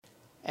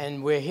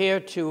And we're here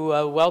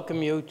to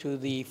welcome you to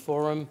the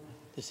forum.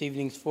 This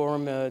evening's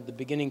forum, the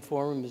beginning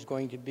forum, is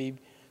going to be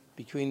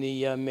between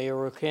the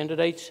mayoral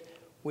candidates.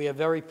 We are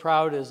very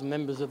proud as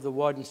members of the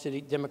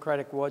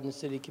Democratic Ward and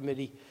City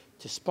Committee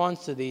to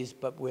sponsor these,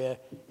 but we're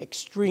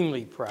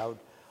extremely proud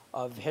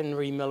of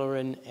Henry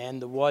Millerin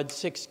and the Ward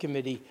 6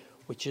 Committee,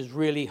 which is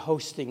really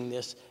hosting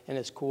this and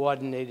has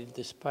coordinated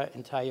this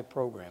entire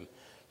program.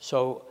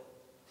 So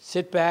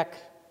sit back,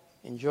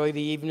 enjoy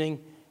the evening,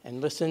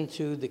 and listen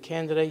to the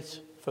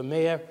candidates for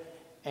mayor,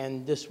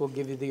 and this will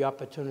give you the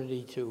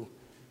opportunity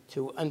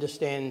to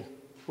understand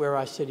where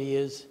our city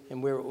is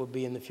and where it will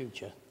be in the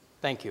future.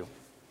 Thank you.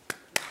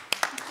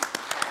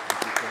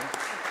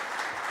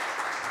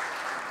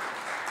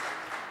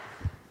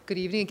 Good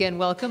evening again,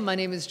 welcome. My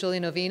name is Julia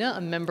Novina,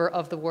 a member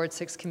of the Ward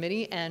 6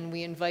 Committee, and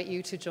we invite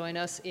you to join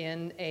us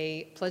in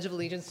a Pledge of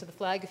Allegiance to the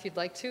flag. If you'd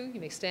like to,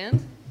 you may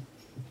stand.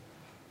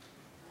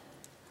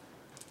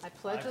 I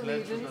pledge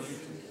allegiance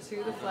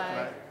to the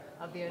flag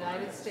of the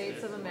United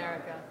States of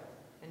America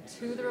and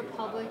to the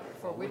republic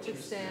for which it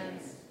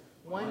stands,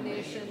 one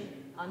nation,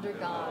 under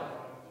God,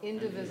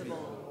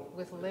 indivisible,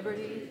 with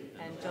liberty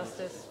and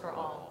justice for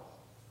all.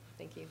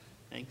 Thank you.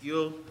 Thank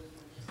you.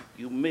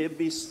 You may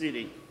be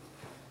seated.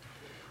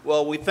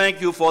 Well, we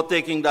thank you for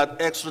taking that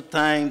extra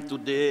time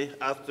today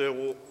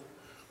after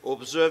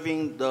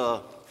observing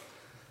the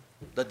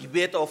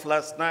debate of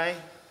last night.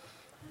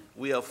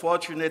 We are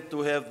fortunate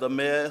to have the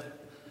mayor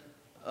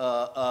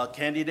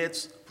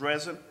candidates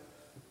present.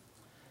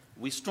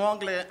 We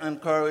strongly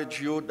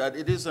encourage you that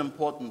it is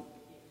important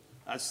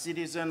as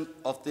citizens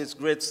of this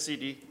great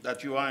city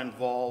that you are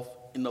involved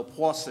in the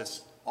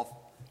process of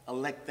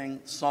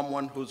electing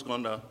someone who's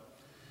going to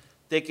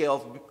take care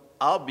of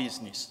our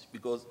business,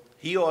 because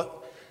he or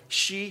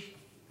she,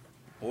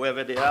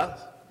 whoever they are,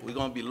 we're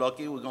going to be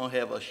lucky, we're going to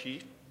have a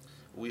she.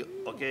 We'll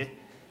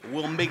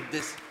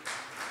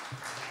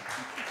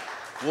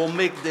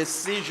make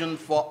decision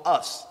for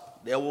us.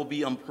 They will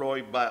be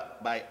employed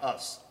by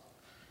us.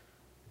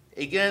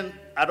 Again,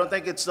 I don't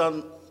think it's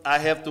I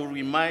have to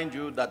remind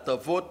you that the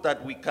vote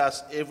that we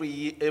cast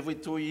every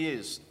 2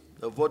 years,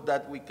 the vote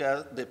that we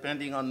cast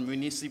depending on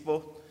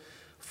municipal,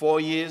 4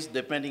 years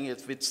depending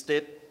if it's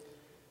state,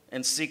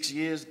 and 6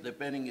 years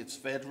depending it's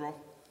federal,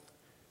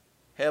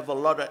 have a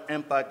lot of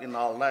impact in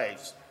our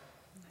lives.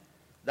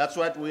 That's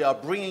why we are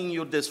bringing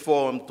you this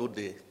forum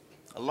today.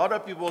 A lot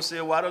of people say,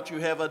 why don't you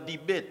have a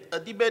debate? A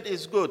debate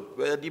is good,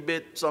 but a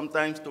debate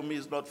sometimes to me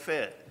is not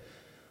fair.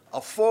 A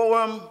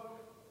forum,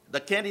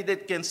 the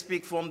candidate can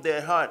speak from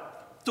their heart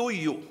to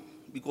you,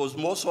 because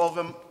most of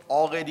them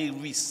already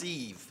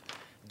receive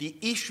the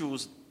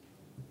issues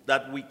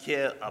that we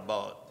care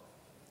about.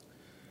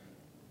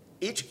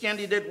 Each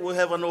candidate will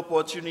have an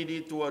opportunity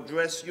to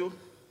address you.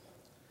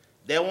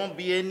 There won't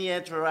be any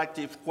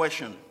interactive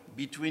question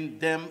between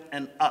them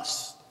and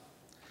us.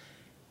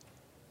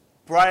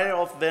 Prior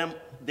of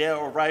their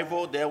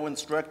arrival, they were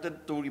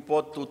instructed to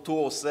report to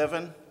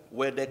 207,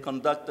 where they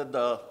conducted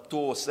the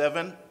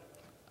 207.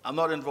 I'm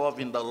not involved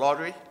in the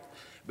lottery,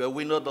 but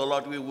we know the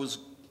lottery was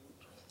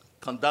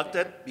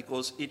conducted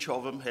because each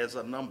of them has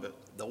a number.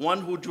 The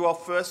one who draw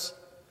first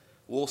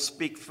will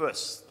speak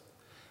first.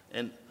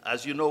 And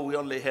as you know, we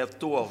only have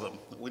 2 of them.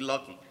 We're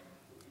lucky.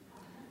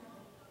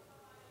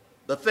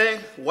 The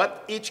thing,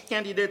 what each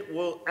candidate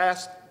will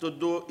ask to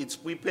do is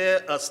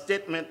prepare a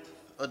statement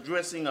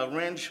addressing a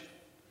range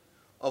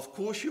of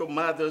crucial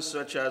matters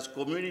such as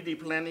community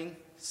planning,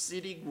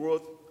 city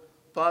growth,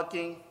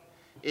 parking,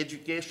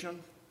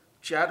 education,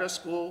 charter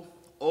school,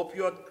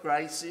 opioid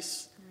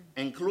crisis,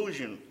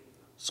 inclusion,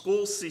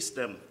 school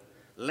system,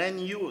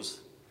 land use,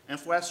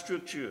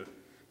 infrastructure,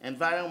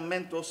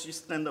 environmental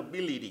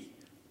sustainability,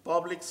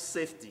 public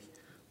safety,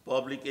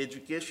 public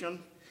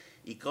education,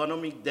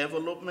 economic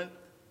development,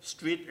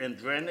 street and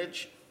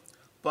drainage,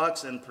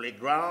 parks and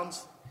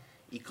playgrounds,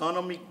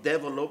 economic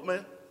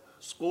development,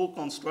 school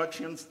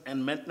constructions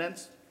and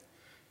maintenance,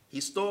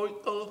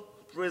 historical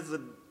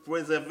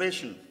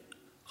preservation,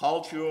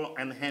 cultural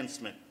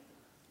enhancement,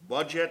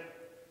 budget,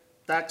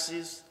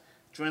 taxes,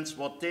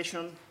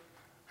 transportation,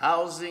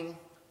 housing,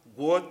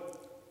 growth,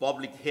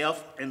 public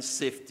health, and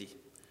safety.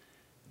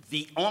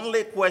 The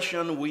only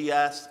question we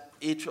ask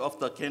each of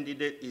the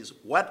candidates is,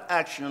 what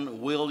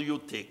action will you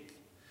take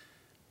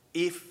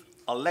if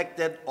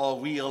elected or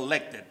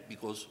re-elected?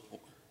 Because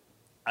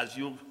as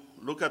you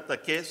look at the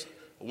case,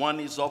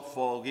 one is up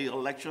for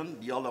re-election,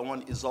 the other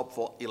one is up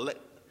for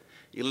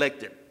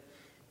elected.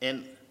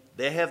 And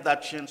they have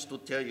that chance to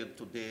tell you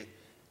today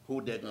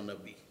who they're gonna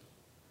be.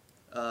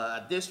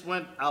 At this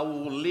point, I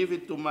will leave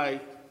it to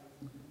my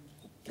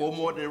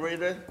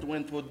co-moderator to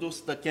introduce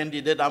the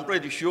candidate. I'm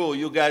pretty sure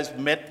you guys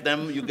met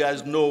them, you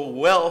guys know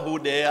well who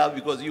they are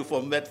because you're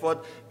from Medford,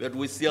 but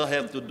we still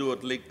have to do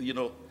it, like,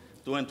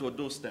 to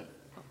introduce them.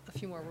 A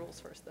few more rules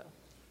first, though.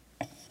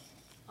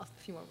 A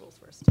few more rules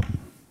first.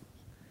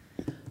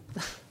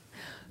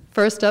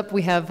 First up,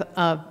 we have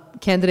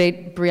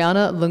candidate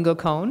Brianna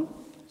Lungo-Cohn.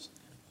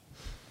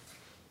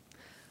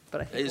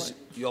 But I think is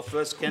your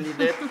first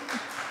candidate? Second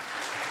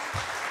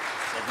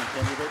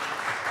candidate?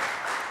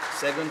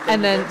 Second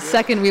And then candidate,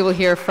 second, we will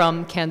hear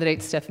from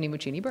candidate Stephanie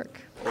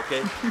Muccini-Burke.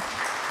 okay.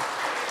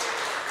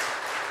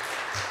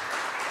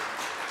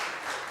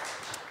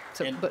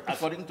 So, And but,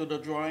 according to the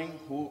drawing,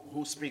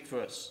 who speak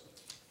first?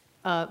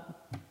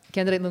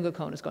 candidate Lungo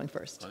Cohn is going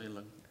first.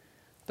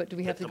 But do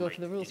we have Get to the go mic.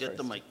 for the rules You first?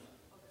 get the mic.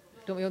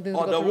 Don't we do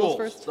Oh, go the for rules rules,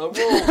 first? the rules,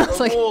 I was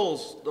the like,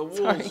 rules, the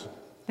Sorry. rules.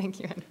 Thank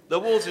you, Henry. The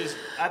rules is,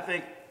 I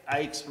think I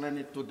explained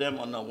it to them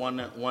on a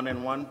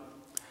one-on-one.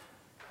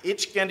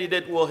 Each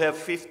candidate will have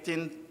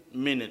 15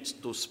 minutes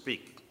to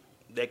speak.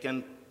 They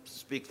can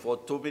speak for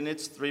 2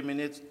 minutes, 3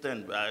 minutes,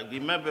 10.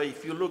 Remember,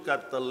 if you look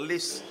at the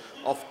list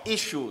of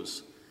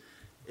issues,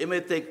 it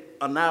may take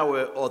an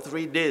hour or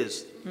 3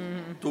 days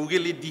to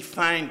really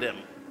define them,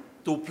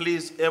 to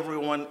please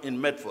everyone in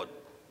Medford.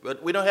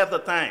 But we don't have the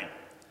time.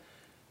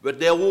 But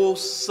they will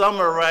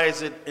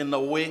summarize it in a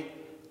way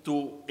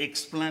to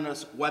explain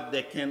us what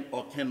they can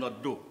or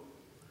cannot do.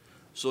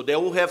 So they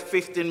will have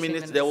 15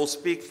 minutes. They will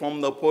speak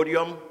from the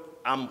podium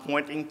I'm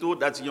pointing to.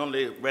 That's the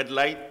only red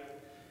light.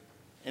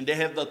 And they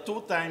have the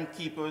 2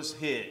 timekeepers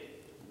here.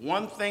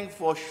 One thing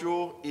for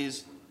sure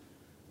is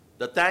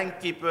the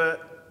timekeeper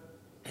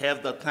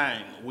have the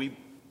time. We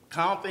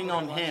counting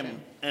on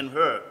him and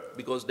her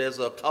because there's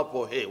a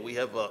couple here. We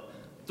have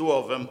 2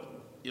 of them,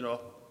 you know,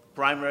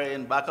 primary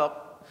and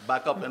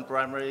backup and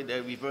primary, they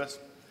reverse.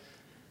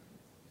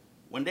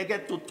 When they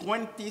get to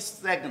 20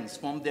 seconds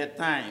from their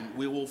time,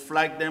 we will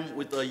flag them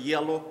with a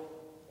yellow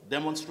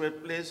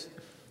demonstrate, please.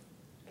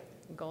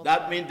 Gold.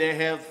 That means they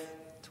have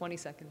 20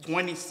 seconds.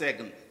 20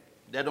 seconds.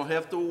 They don't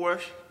have to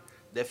rush.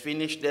 They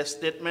finish their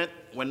statement.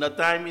 When the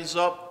time is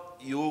up,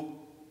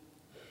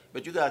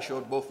 but you gotta show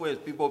it both ways.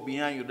 People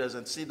behind you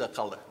doesn't see the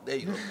color. There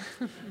you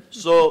go.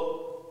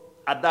 So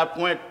at that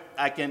point,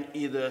 I can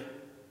either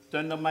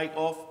turn the mic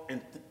off,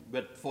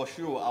 but for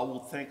sure, I will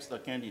thank the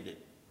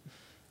candidate.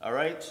 All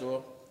right,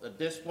 so at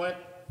this point,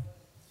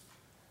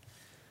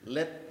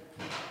 let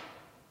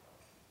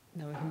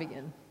Now we can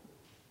begin.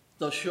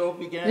 the show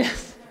begin.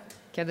 Yes.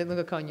 Candidate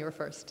Lungo Cohn, you were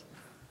first.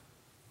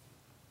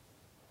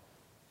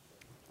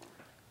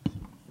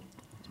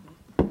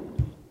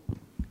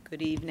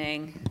 Good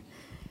evening.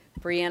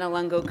 Brianna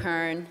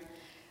Lungo-Kern.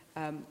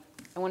 I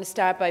want to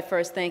start by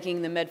first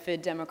thanking the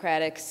Medford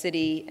Democratic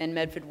City and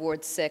Medford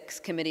Ward 6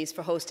 committees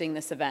for hosting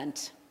this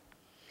event.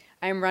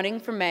 I am running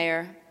for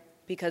mayor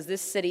because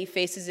this city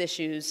faces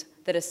issues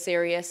that are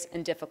serious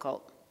and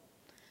difficult.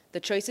 The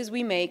choices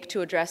we make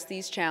to address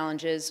these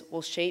challenges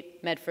will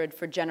shape Medford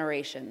for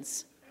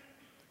generations.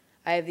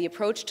 I have the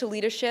approach to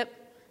leadership,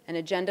 an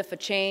agenda for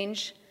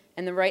change,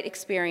 and the right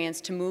experience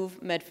to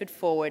move Medford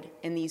forward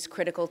in these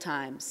critical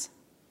times.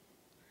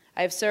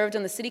 I have served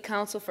on the City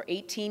Council for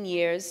 18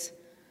 years.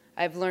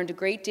 I've learned a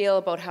great deal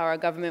about how our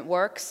government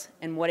works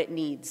and what it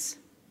needs.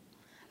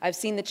 I've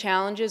seen the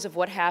challenges of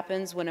what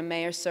happens when a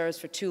mayor serves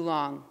for too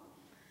long.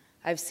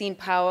 I've seen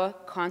power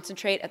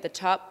concentrate at the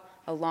top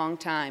a long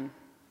time.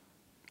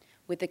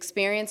 With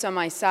experience on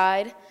my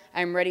side,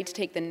 I'm ready to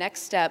take the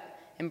next step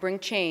and bring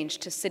change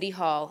to City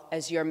Hall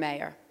as your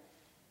mayor.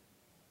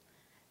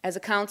 As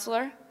a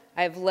councilor,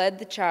 I have led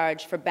the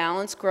charge for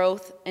balanced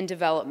growth and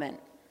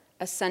development,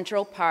 a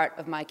central part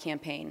of my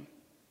campaign.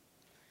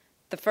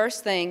 The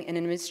first thing an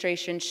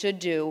administration should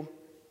do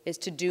is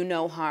to do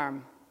no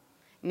harm,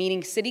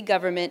 meaning city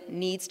government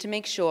needs to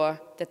make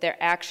sure that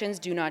their actions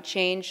do not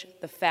change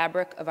the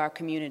fabric of our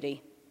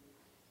community.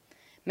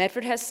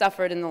 Medford has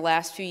suffered in the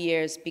last few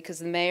years because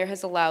the mayor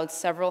has allowed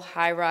several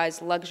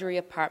high-rise luxury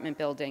apartment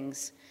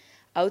buildings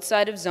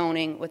outside of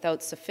zoning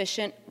without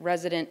sufficient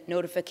resident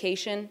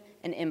notification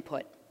and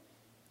input.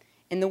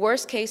 In the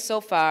worst case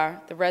so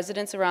far, the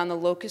residents around the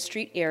Locust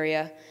Street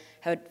area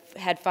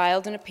had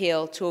filed an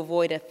appeal to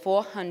avoid a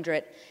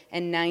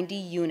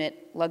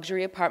 490-unit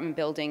luxury apartment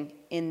building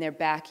in their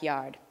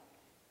backyard.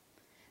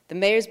 The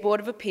Mayor's Board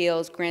of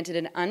Appeals granted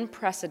an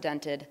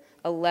unprecedented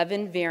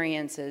 11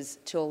 variances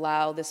to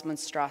allow this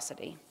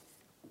monstrosity.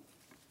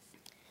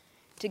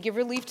 To give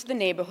relief to the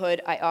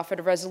neighborhood, I offered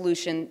a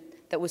resolution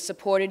that was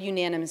supported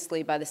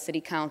unanimously by the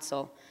City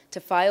Council to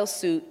file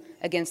suit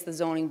against the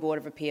Zoning Board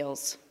of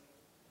Appeals.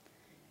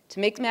 To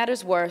make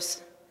matters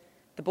worse,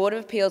 the Board of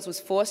Appeals was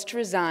forced to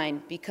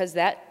resign because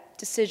that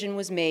decision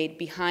was made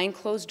behind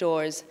closed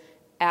doors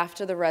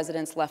after the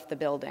residents left the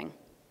building.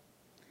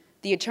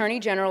 The Attorney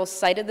General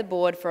cited the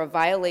board for a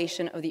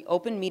violation of the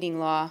open meeting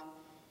law.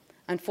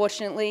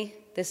 Unfortunately,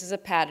 this is a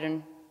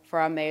pattern for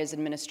our mayor's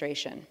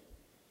administration.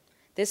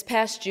 This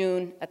past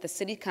June, at the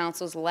City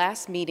Council's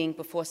last meeting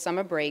before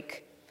summer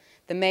break,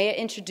 the mayor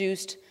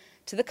introduced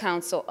to the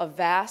council a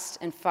vast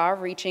and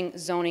far-reaching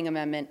zoning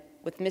amendment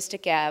with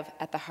Mystic Ave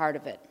at the heart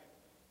of it.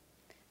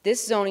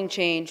 This zoning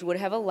change would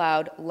have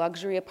allowed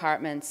luxury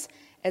apartments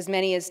as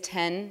many as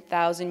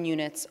 10,000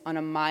 units on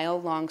a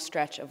mile-long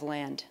stretch of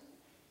land.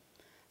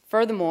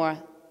 Furthermore,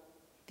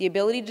 the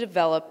ability to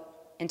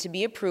develop and to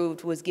be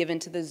approved was given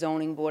to the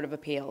Zoning Board of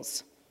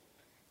Appeals.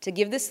 To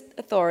give this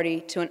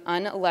authority to an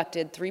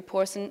unelected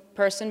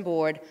three-person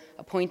board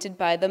appointed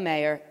by the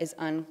mayor is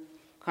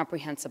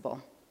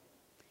incomprehensible.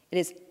 It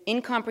is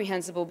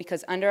incomprehensible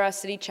because under our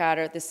city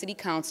charter, the city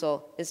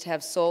council is to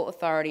have sole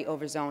authority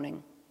over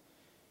zoning.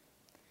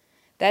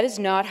 That is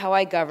not how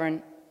I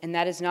govern, and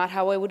that is not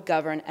how I would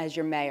govern as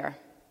your mayor.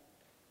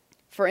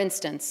 For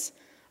instance,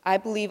 I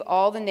believe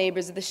all the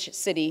neighbors of the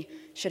city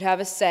should have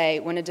a say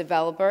when a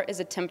developer is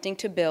attempting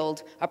to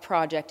build a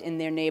project in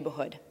their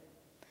neighborhood.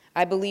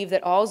 I believe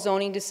that all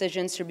zoning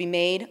decisions should be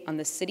made on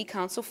the city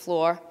council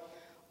floor,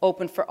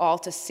 open for all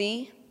to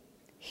see,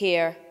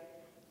 hear,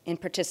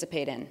 and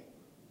participate in.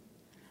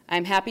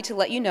 I'm happy to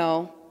let you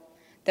know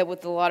that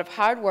with a lot of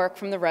hard work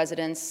from the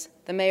residents,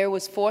 the mayor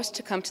was forced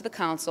to come to the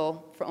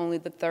council for only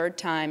the third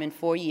time in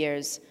 4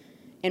 years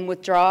and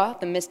withdraw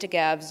the Mystic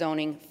Ave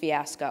zoning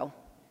fiasco.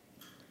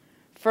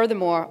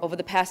 Furthermore, over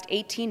the past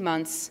 18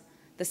 months,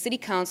 the City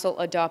Council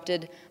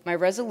adopted my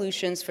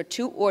resolutions for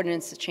 2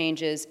 ordinance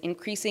changes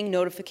increasing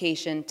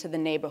notification to the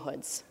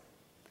neighborhoods.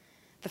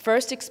 The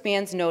first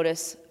expands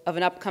notice of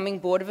an upcoming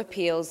Board of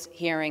Appeals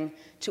hearing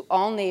to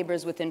all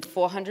neighbors within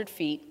 400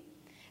 feet,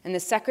 and the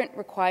second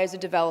requires a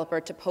developer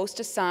to post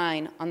a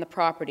sign on the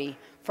property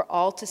for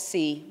all to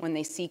see when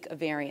they seek a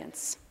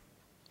variance.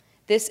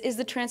 This is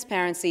the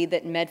transparency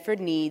that Medford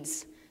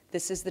needs.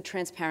 This is the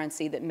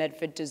transparency that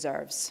Medford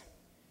deserves.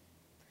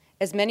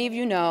 As many of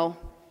you know,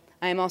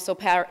 I am also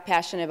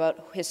passionate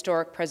about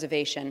historic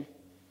preservation.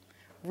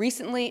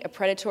 Recently, a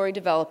predatory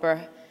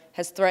developer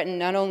has threatened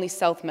not only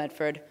South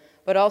Medford,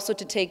 but also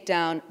to take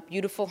down a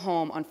beautiful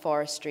home on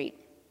Forest Street.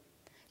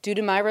 Due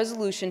to my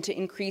resolution to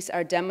increase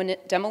our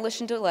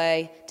demolition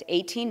delay to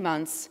 18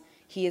 months,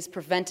 he is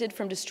prevented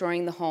from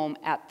destroying the home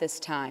at this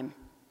time.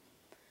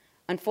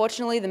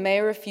 Unfortunately, the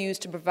mayor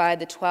refused to provide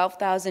the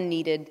 $12,000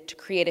 needed to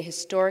create a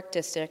historic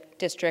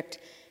district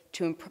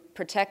to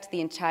protect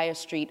the entire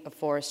street of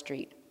Forest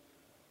Street.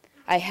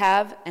 I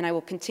have and I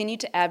will continue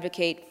to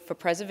advocate for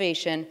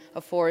preservation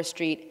of Forest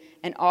Street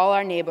and all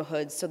our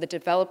neighborhoods so that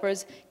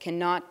developers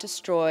cannot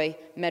destroy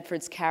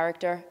Medford's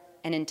character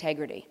and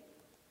integrity.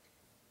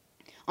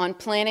 On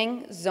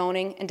planning,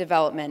 zoning, and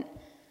development,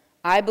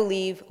 I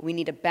believe we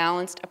need a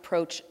balanced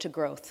approach to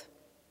growth.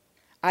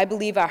 I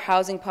believe our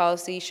housing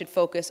policy should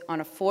focus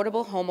on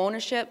affordable home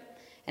ownership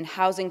and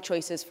housing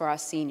choices for our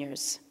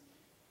seniors.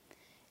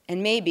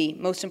 And maybe,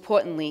 most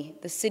importantly,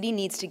 the city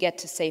needs to get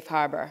to safe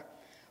harbor,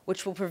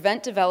 which will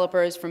prevent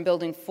developers from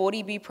building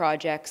 40B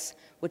projects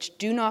which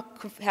do not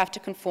have to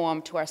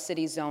conform to our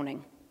city's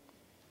zoning.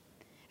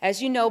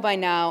 As you know by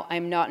now, I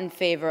am not in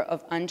favor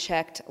of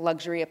unchecked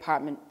luxury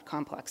apartment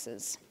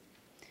complexes.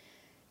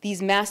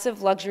 These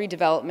massive luxury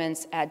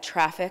developments add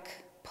traffic,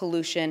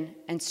 pollution,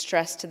 and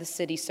stress to the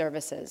city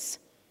services.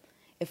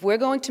 If we're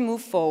going to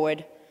move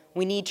forward,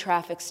 we need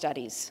traffic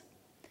studies.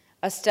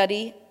 A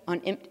study on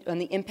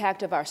the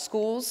impact of our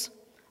schools,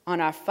 on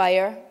our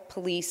fire,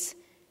 police,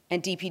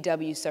 and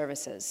DPW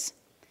services.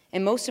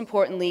 And most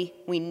importantly,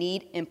 we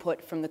need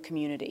input from the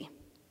community.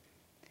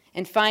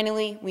 And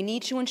finally, we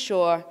need to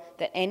ensure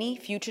that any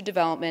future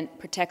development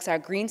protects our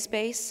green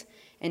space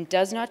and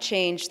does not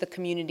change the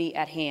community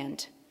at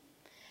hand,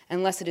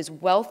 unless it is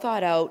well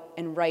thought out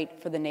and right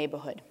for the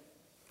neighborhood.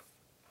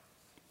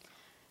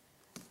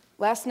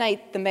 Last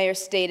night, the mayor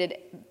stated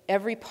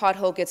every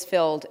pothole gets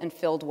filled and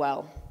filled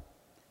well.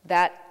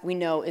 That, we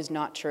know, is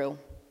not true.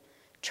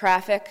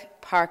 Traffic,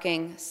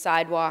 parking,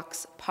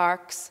 sidewalks,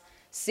 parks,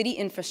 city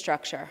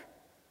infrastructure,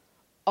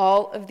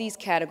 all of these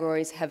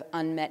categories have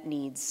unmet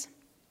needs.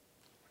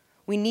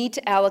 We need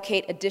to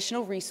allocate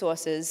additional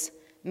resources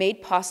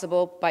made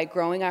possible by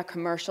growing our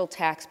commercial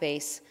tax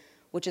base,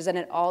 which is at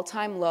an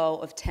all-time low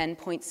of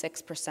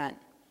 10.6%.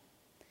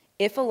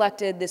 If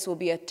elected, this will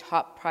be a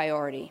top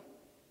priority.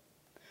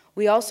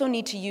 We also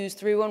need to use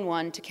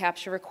 311 to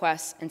capture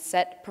requests and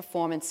set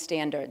performance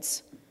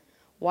standards.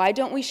 Why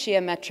don't we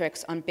share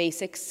metrics on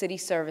basic city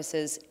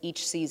services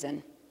each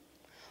season?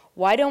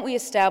 Why don't we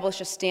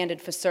establish a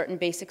standard for certain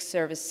basic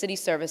city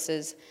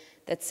services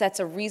that sets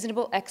a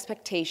reasonable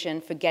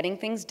expectation for getting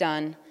things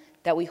done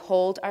that we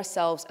hold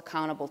ourselves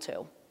accountable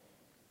to?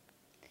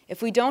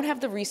 If we don't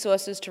have the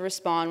resources to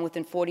respond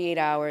within 48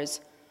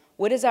 hours,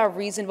 what is our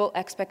reasonable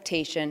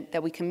expectation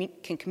that we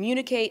can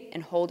communicate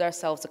and hold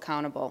ourselves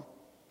accountable?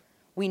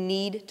 We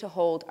need to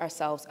hold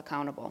ourselves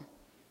accountable.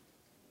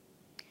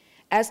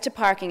 As to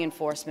parking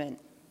enforcement,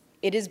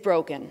 it is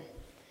broken.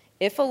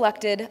 If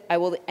elected, I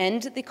will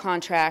end the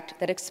contract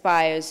that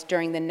expires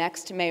during the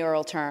next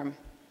mayoral term.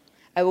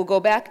 I will go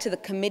back to the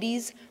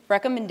committee's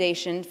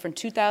recommendation from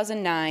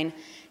 2009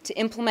 to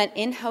implement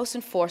in-house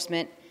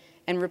enforcement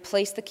and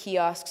replace the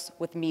kiosks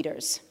with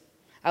meters.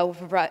 I will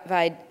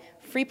provide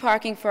free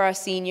parking for our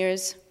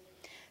seniors.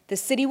 The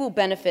city will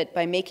benefit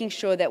by making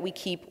sure that we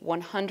keep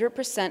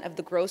 100% of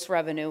the gross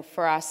revenue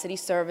for our city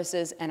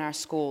services and our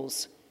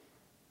schools.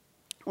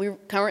 We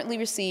currently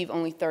receive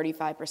only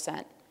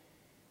 35%.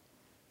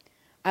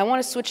 I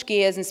want to switch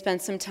gears and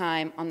spend some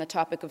time on the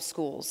topic of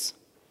schools.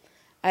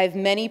 I have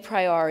many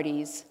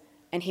priorities,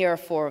 and here are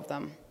 4 of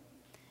them.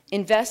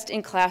 Invest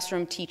in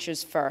classroom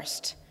teachers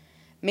first.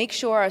 Make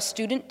sure our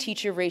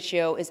student-teacher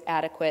ratio is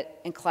adequate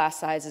and class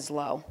size is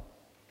low.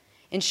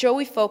 Ensure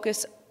we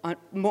focus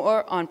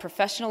more on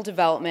professional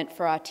development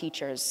for our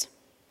teachers.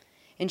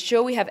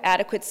 Ensure we have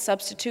adequate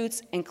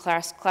substitutes and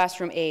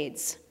classroom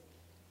aides.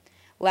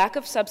 Lack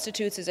of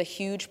substitutes is a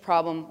huge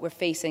problem we're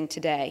facing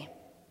today.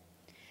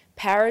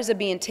 Paras are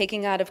being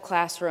taken out of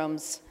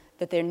classrooms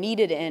that they're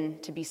needed in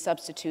to be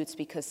substitutes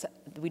because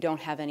we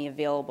don't have any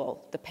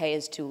available. The pay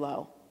is too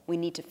low. We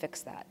need to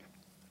fix that.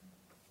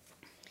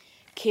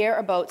 Care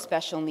about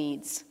special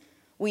needs.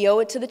 We owe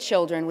it to the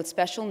children with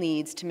special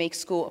needs to make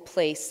school a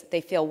place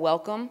they feel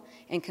welcome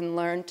and can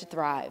learn to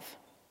thrive.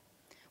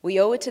 We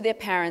owe it to their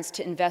parents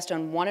to invest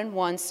on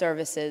one-on-one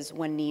services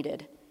when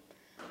needed.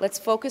 Let's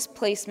focus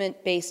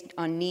placement based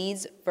on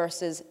needs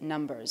versus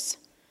numbers.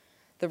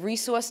 The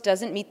resource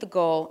doesn't meet the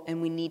goal,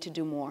 and we need to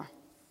do more.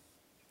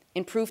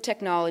 Improve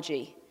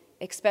technology,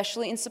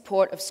 especially in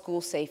support of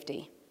school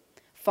safety.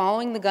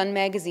 Following the gun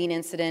magazine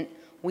incident,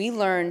 we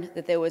learned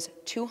that there was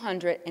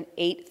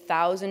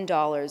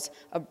 $208,000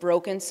 of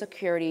broken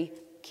security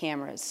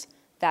cameras.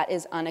 That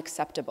is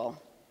unacceptable.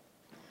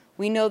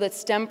 We know that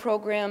STEM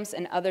programs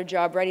and other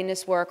job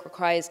readiness work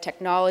requires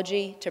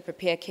technology to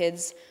prepare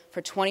kids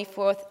for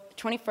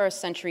 21st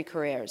century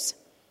careers.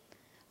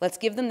 Let's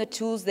give them the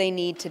tools they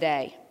need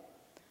today.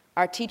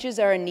 Our teachers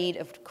are in need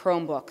of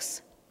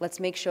Chromebooks. Let's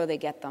make sure they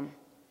get them.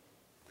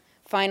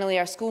 Finally,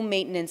 our school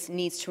maintenance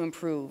needs to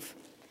improve.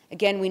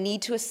 Again, we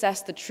need to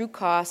assess the true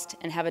cost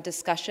and have a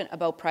discussion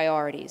about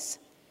priorities.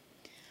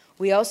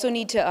 We also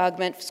need to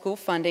augment school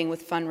funding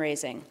with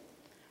fundraising.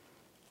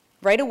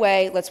 Right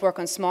away, let's work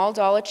on small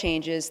dollar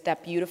changes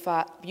that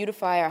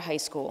beautify our high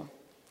school,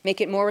 make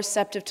it more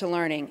receptive to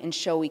learning, and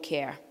show we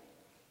care.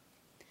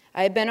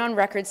 I have been on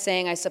record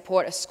saying I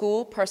support a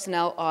school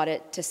personnel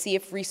audit to see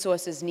if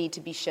resources need to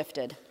be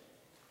shifted.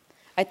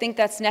 I think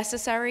that's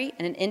necessary,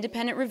 and an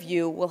independent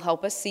review will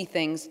help us see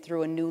things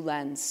through a new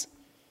lens.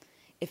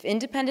 If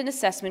independent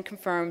assessment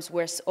confirms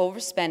we're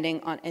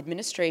overspending on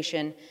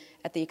administration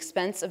at the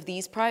expense of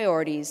these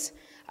priorities,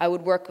 I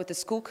would work with the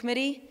school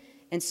committee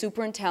and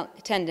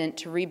superintendent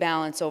to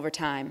rebalance over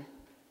time.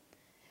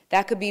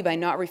 That could be by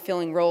not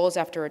refilling roles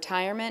after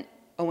retirement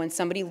or when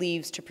somebody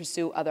leaves to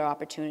pursue other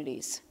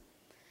opportunities.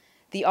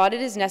 The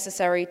audit is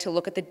necessary to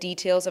look at the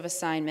details of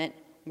assignment,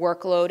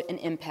 workload, and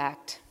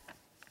impact,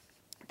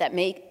 then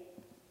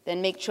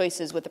make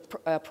choices with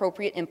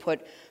appropriate input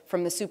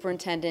from the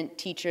superintendent,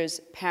 teachers,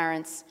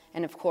 parents,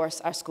 and of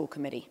course, our school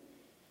committee.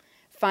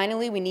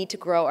 Finally, we need to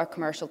grow our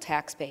commercial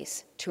tax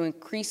base to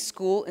increase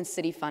school and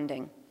city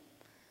funding.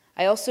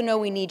 I also know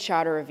we need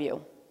charter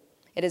review.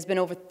 It has been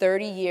over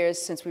 30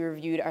 years since we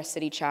reviewed our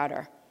city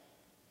charter.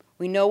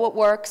 We know what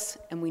works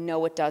and we know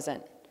what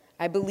doesn't.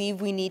 I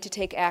believe we need to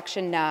take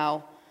action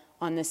now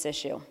on this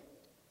issue.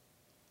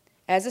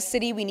 As a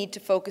city, we need to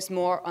focus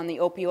more on the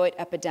opioid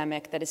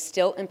epidemic that is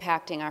still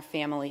impacting our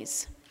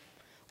families.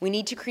 We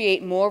need to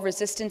create more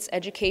resistance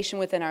education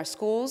within our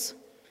schools.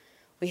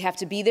 We have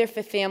to be there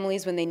for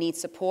families when they need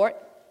support,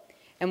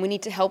 and we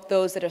need to help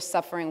those that are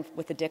suffering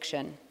with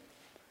addiction.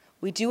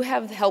 We do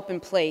have help in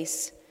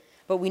place,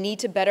 but we need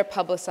to better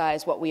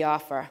publicize what we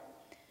offer.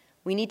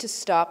 We need to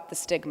stop the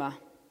stigma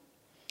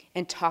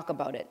and talk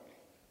about it.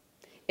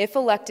 If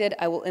elected,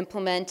 I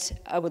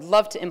would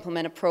love to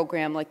implement a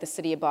program like the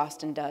City of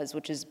Boston does,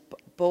 which is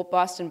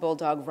Boston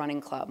Bulldog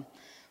Running Club,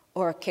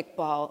 or a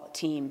kickball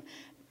team,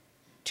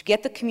 to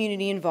get the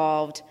community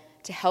involved,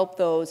 to help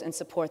those and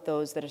support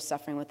those that are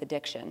suffering with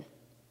addiction.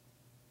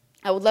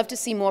 I would love to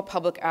see more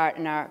public art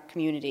in our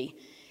community,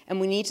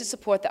 and we need to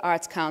support the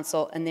Arts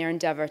Council in their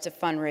endeavor to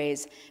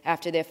fundraise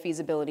after their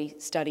feasibility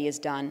study is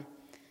done.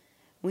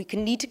 We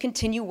need to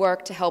continue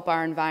work to help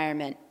our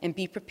environment and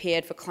be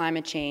prepared for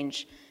climate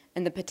change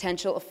and the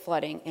potential of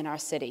flooding in our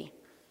city.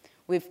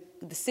 The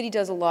city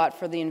does a lot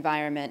for the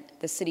environment.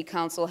 The City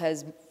Council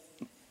has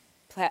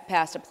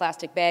passed a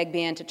plastic bag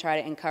ban to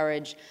try to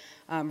encourage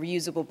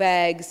reusable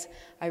bags.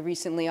 I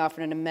recently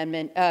offered an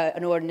amendment,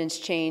 an ordinance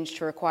change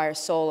to require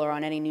solar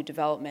on any new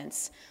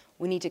developments.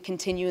 We need to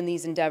continue in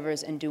these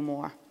endeavors and do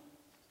more.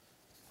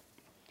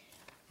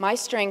 My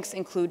strengths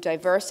include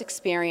diverse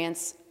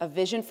experience, a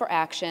vision for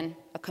action,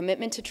 a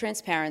commitment to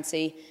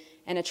transparency,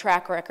 and a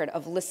track record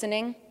of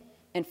listening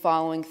and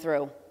following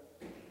through.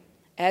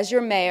 As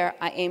your mayor,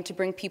 I aim to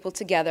bring people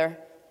together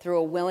through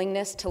a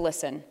willingness to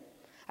listen.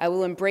 I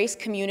will embrace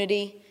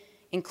community,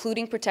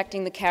 including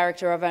protecting the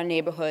character of our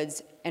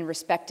neighborhoods and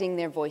respecting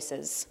their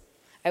voices.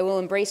 I will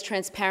embrace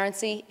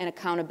transparency and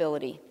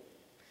accountability.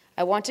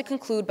 I want to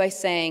conclude by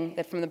saying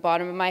that from the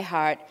bottom of my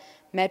heart,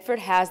 Medford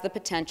has the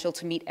potential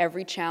to meet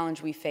every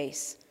challenge we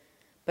face,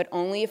 but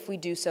only if we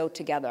do so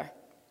together.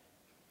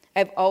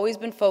 I've always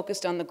been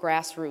focused on the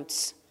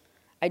grassroots.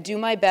 I do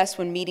my best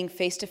when meeting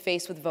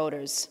face-to-face with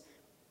voters,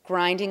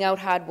 grinding out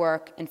hard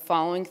work and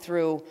following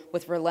through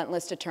with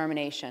relentless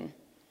determination.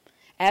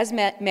 As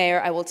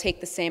mayor, I will take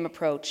the same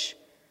approach.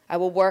 I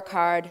will work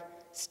hard,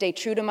 stay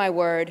true to my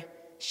word,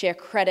 share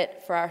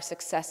credit for our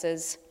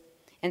successes,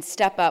 and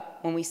step up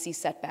when we see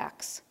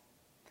setbacks.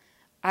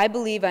 I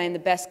believe I am the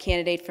best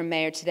candidate for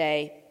mayor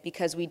today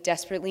because we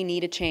desperately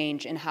need a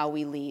change in how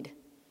we lead.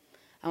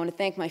 I want to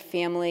thank my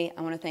family.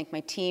 I want to thank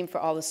my team for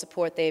all the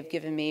support they've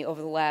given me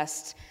over the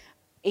last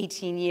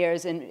 18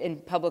 years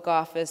in public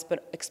office,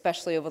 but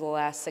especially over the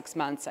last 6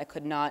 months. I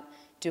could not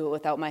do it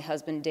without my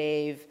husband,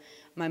 Dave,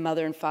 my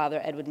mother and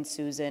father, Edward and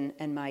Susan,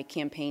 and my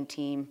campaign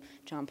team,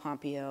 John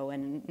Pompeo,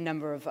 and a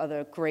number of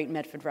other great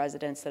Medford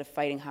residents that are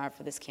fighting hard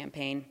for this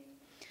campaign.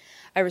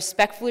 I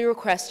respectfully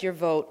request your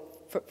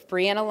vote for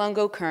Brianna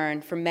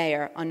Lungo-Kern for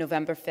mayor on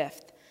November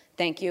 5th.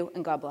 Thank you,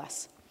 and God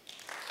bless.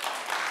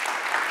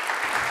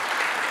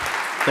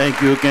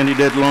 Thank you,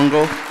 Candidate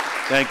Longo.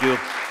 Thank you.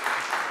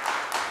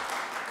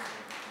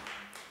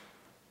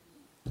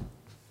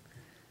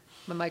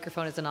 My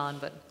microphone isn't on,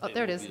 but, oh,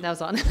 there it is, now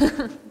it's on.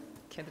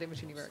 Candidate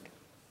Muchini Burke.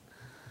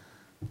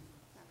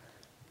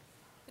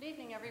 Good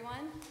evening,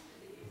 everyone.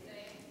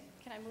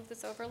 Can I move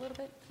this over a little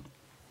bit?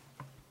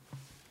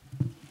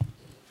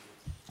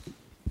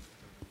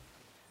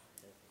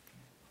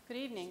 Good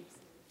evening.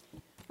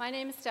 My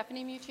name is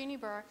Stephanie Muchini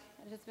Burke.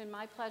 It has been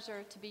my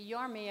pleasure to be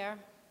your mayor.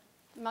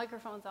 The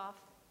microphone's off.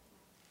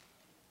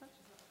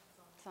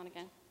 It's on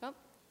again. Oh.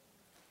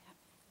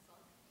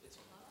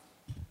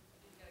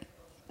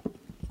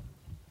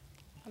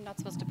 I'm not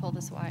supposed to pull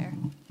this wire.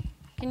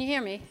 Can you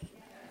hear me?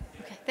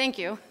 Okay, thank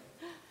you.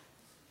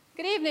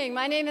 Good evening.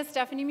 My name is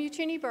Stephanie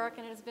Muchini Burke,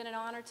 and it has been an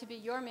honor to be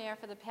your mayor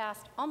for the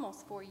past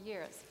almost 4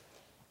 years.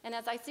 And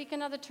as I seek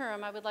another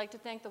term, I would like to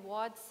thank the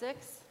Ward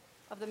 6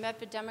 of the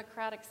Medford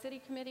Democratic City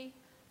Committee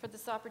for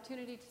this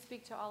opportunity to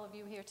speak to all of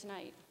you here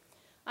tonight.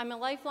 I'm a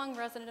lifelong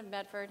resident of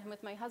Medford, and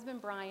with my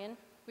husband, Brian,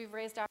 we've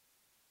raised our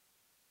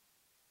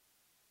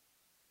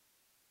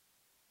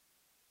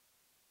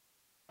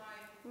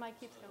mic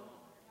keeps going.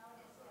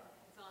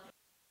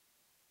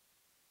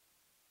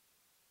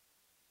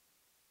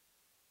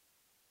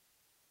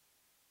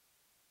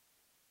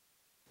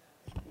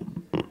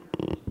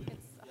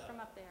 It's from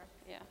up there,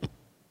 yeah.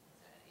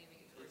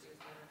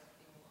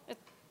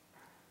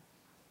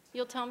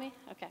 You'll tell me?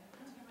 Okay.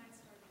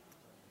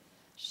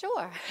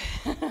 Sure.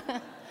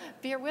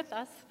 Bear with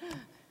us.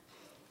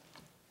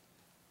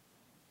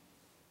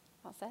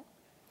 All set?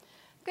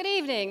 Good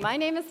evening. My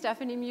name is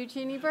Stephanie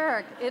Muchini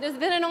Burke. It has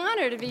been an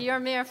honor to be your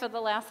mayor for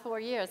the last 4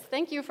 years.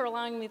 Thank you for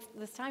allowing me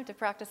this time to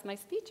practice my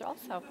speech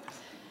also.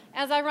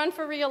 As I run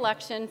for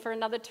re-election for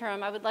another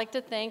term, I would like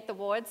to thank the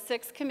Ward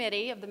 6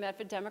 Committee of the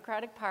Medford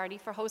Democratic Party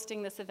for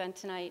hosting this event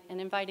tonight and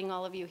inviting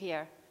all of you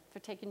here, for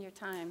taking your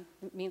time.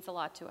 It means a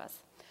lot to us.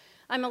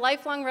 I'm a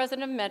lifelong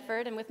resident of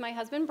Medford, and with my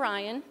husband,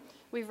 Brian,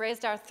 we've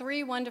raised our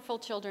 3 wonderful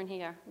children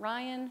here,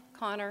 Ryan,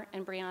 Connor,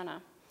 and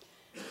Brianna.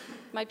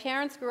 My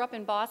parents grew up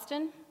in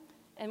Boston,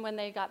 and when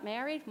they got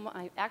married,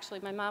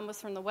 actually my mom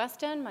was from the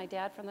West End, my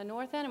dad from the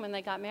North End, and when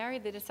they got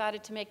married, they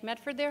decided to make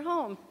Medford their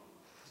home.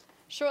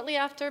 Shortly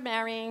after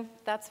marrying,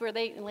 that's where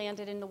they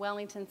landed in the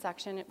Wellington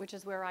section, which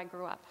is where I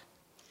grew up.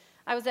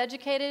 I was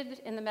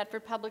educated in the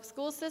Medford public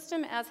school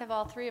system, as have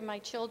all 3 of my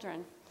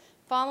children.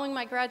 Following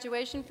my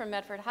graduation from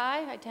Medford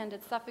High, I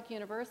attended Suffolk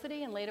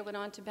University and later went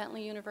on to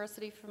Bentley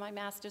University for my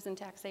master's in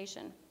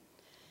taxation.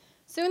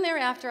 Soon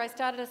thereafter, I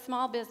started a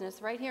small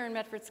business right here in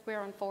Medford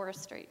Square on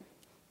Forest Street,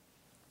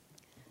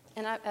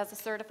 and as a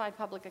certified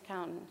public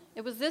accountant.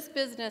 It was this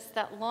business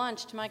that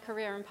launched my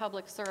career in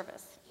public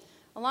service.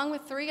 Along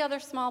with 3 other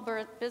small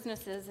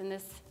businesses in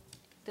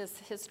this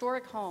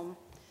historic home,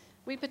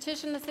 we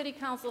petitioned the City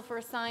Council for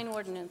a sign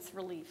ordinance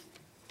relief.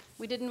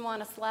 We didn't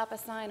want to slap a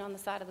sign on the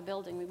side of the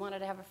building. We wanted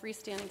to have a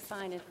freestanding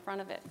sign in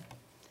front of it.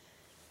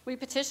 We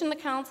petitioned the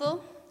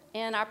council,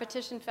 and our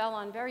petition fell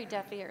on very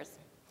deaf ears.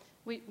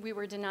 We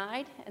were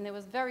denied, and there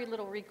was very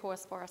little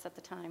recourse for us at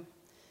the time.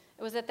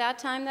 It was at that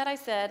time that I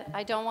said,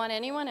 I don't want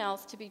anyone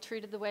else to be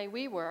treated the way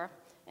we were,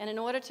 and in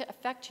order to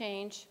effect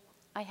change,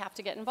 I have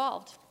to get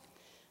involved.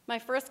 My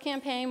first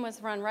campaign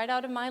was run right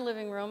out of my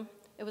living room.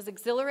 It was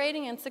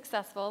exhilarating and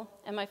successful,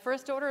 and my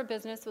first order of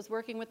business was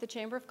working with the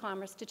Chamber of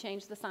Commerce to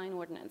change the sign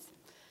ordinance.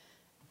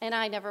 And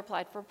I never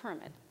applied for a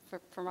permit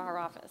from our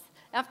office.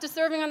 After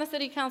serving on the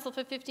City Council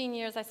for 15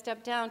 years, I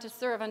stepped down to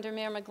serve under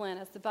Mayor McGlynn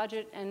as the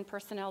Budget and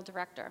Personnel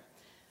Director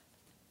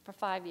for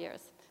 5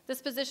 years.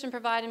 This position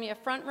provided me a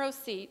front row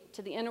seat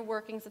to the inner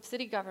workings of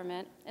city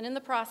government, and in the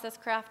process,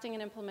 crafting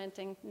and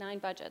implementing 9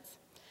 budgets.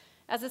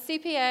 As a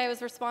CPA, I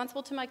was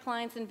responsible to my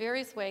clients in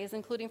various ways,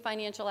 including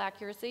financial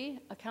accuracy,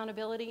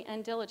 accountability,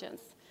 and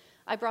diligence.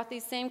 I brought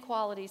these same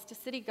qualities to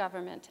city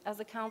government as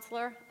a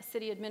counselor, a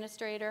city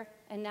administrator,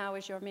 and now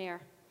as your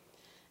mayor.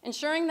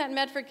 Ensuring that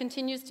Medford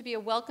continues to be a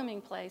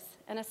welcoming place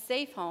and a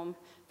safe home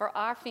for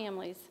our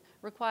families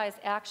requires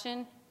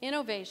action,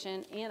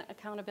 innovation, and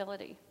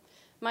accountability.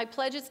 My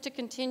pledge is to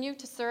continue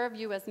to serve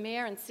you as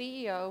mayor and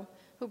CEO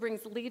who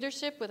brings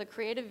leadership with a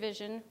creative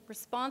vision,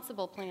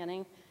 responsible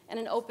planning, and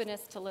an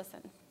openness to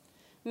listen.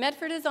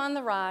 Medford is on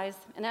the rise,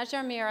 and as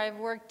your mayor, I have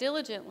worked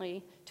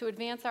diligently to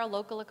advance our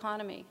local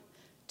economy,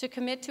 to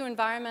commit to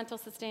environmental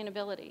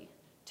sustainability,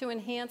 to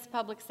enhance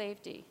public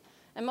safety,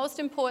 and most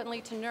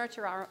importantly, to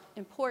nurture our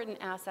important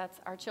assets,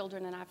 our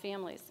children and our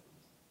families.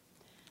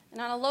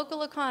 And our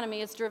local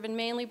economy is driven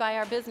mainly by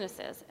our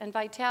businesses and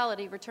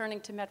vitality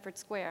returning to Medford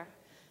Square.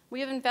 We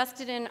have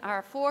invested in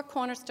our 4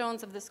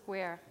 cornerstones of the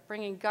square,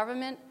 bringing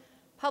government,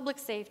 public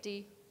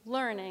safety,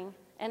 learning,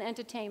 and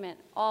entertainment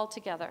all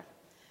together.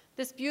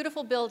 This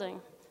beautiful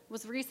building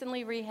was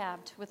recently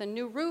rehabbed with a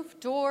new roof,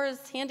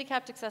 doors,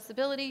 handicapped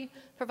accessibility,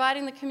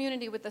 providing the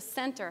community with a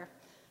center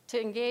to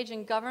engage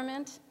in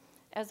government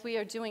as we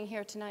are doing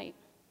here tonight.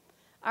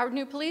 Our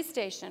new police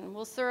station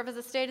will serve as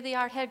a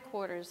state-of-the-art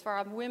headquarters for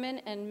our women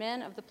and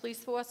men of the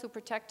police force who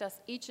protect us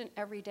each and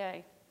every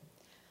day.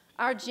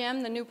 Our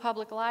gem, the new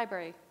public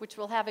library, which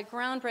will have a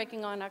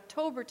groundbreaking on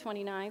October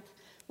 29th,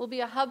 will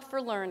be a hub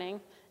for learning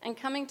and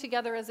coming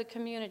together as a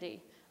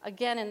community,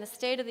 again in the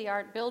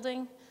state-of-the-art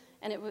building,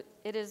 and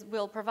it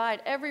will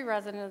provide every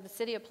resident of the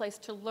city a place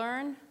to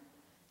learn,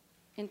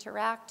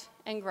 interact,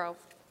 and grow.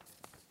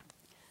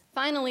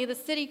 Finally, the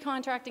city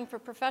contracting for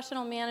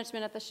professional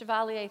management at the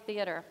Chevalier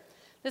Theater.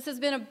 This has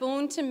been a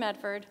boon to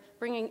Medford,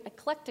 bringing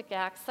eclectic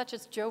acts such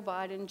as Joe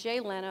Biden, Jay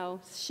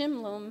Leno,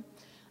 Shimlum.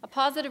 A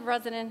positive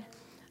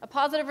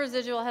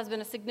residual has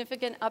been a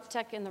significant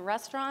uptick in the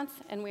restaurants,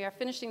 and we are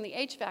finishing the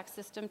HVAC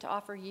system to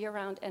offer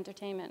year-round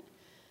entertainment.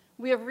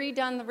 We have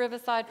redone the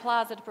Riverside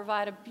Plaza to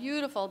provide a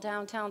beautiful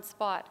downtown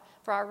spot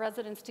for our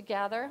residents to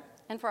gather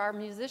and for our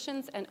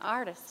musicians and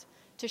artists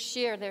to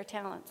share their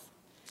talents.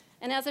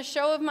 And as a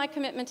show of my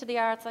commitment to the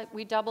arts,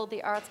 we doubled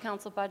the Arts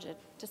Council budget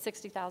to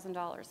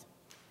 $60,000.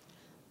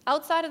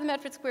 Outside of the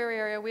Medford Square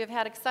area, we have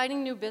had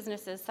exciting new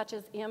businesses such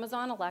as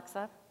Amazon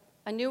Alexa,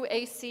 a new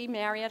AC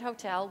Marriott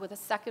hotel with a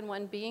second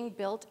one being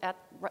built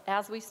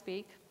as we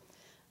speak,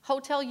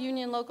 Hotel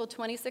Union Local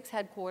 26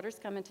 headquarters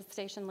come into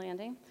Station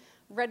Landing,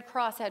 Red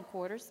Cross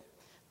headquarters,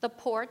 The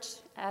Porch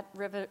at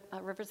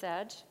River's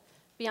Edge,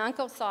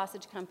 Bianco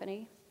Sausage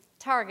Company,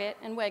 Target,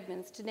 and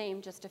Wegmans, to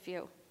name just a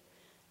few.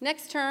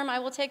 Next term, I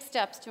will take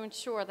steps to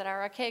ensure that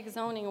our archaic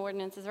zoning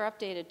ordinances are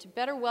updated to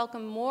better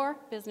welcome more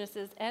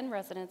businesses and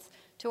residents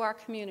to our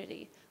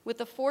community with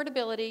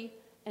affordability,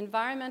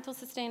 environmental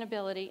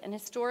sustainability, and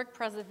historic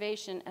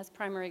preservation as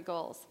primary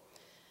goals.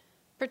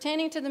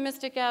 Pertaining to the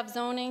Mystic Ave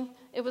zoning,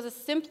 it was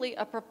simply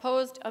a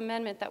proposed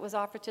amendment that was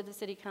offered to the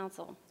City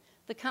Council.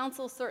 The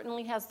Council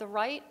certainly has the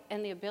right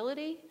and the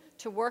ability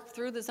to work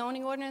through the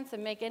zoning ordinance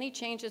and make any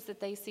changes that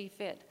they see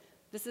fit.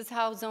 This is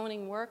how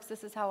zoning works.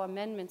 This is how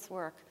amendments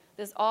work.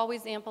 There's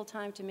always ample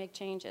time to make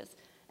changes,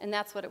 and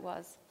that's what it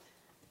was.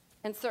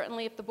 And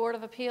certainly if the Board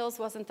of Appeals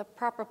wasn't the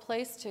proper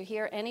place to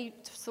hear any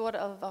sort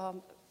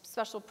of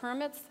special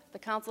permits, the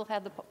council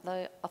had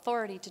the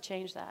authority to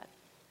change that.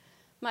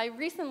 My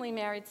recently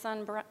married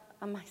son,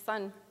 my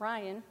son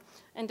Ryan,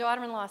 and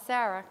daughter-in-law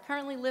Sarah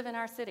currently live in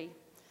our city.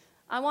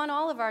 I want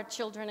all of our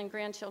children and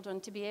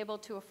grandchildren to be able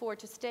to afford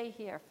to stay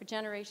here for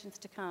generations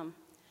to come.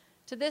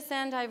 To this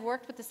end, I've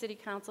worked with the City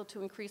Council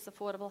to increase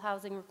affordable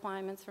housing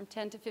requirements from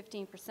 10 to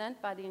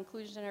 15% by the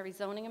inclusionary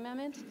zoning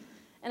amendment,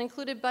 and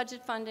included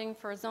budget funding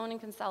for a zoning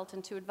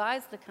consultant to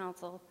advise the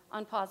Council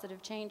on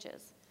positive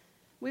changes.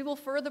 We will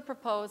further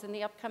propose in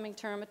the upcoming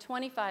term a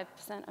 25%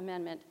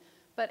 amendment,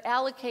 but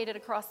allocate it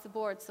across the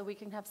board so we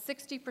can have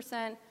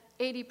 60%,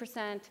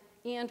 80%,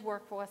 and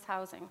workforce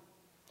housing.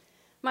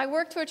 My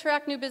work to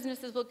attract new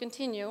businesses will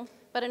continue,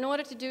 but in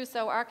order to do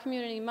so, our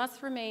community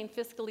must remain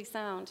fiscally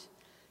sound.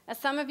 As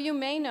some of you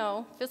may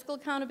know, fiscal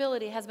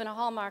accountability has been a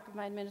hallmark of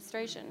my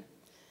administration.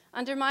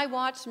 Under my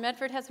watch,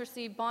 Medford has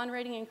received bond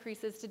rating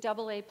increases to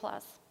AA+,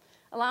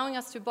 allowing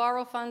us to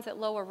borrow funds at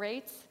lower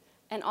rates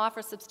and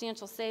offer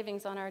substantial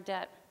savings on our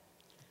debt.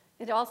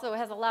 It also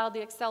has allowed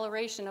the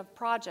acceleration of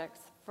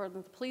projects for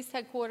the police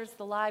headquarters,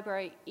 the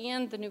library,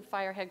 and the new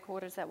fire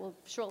headquarters that will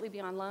shortly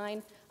be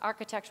online.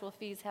 Architectural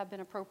fees have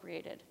been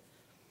appropriated.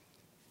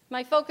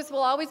 My focus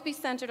will always be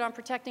centered on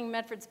protecting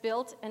Medford's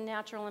built and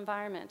natural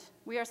environment.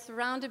 We are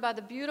surrounded by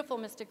the beautiful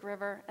Mystic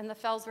River and the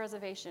Fells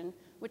Reservation,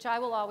 which I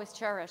will always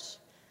cherish.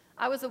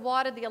 I was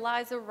awarded the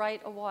Eliza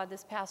Wright Award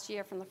this past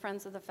year from the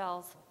Friends of the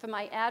Fells for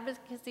my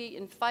advocacy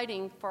in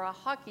fighting for a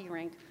hockey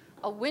rink,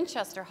 a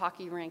Winchester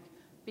hockey rink,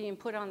 being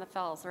put on the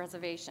Fells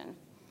Reservation.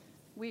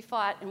 We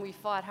fought, and we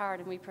fought hard,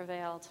 and we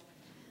prevailed.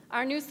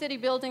 Our new city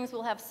buildings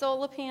will have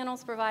solar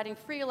panels providing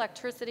free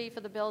electricity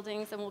for the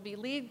buildings and will be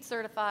LEED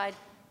certified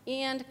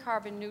and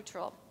carbon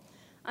neutral.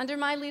 Under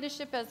my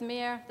leadership as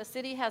mayor, the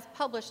city has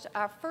published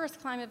our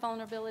first climate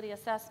vulnerability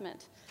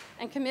assessment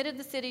and committed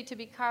the city to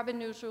be carbon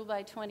neutral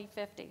by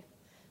 2050.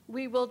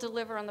 We will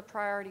deliver on the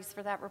priorities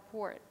for that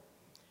report.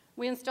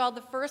 We installed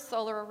the first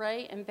solar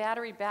array and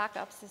battery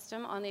backup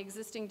system on the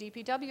existing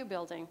DPW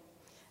building.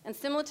 And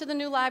similar to the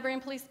new library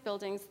and police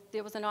buildings,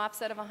 there was an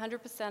offset of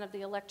 100% of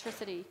the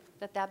electricity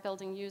that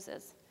building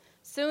uses.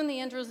 Soon, the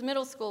Andrews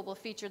Middle School will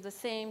feature the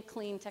same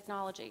clean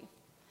technology.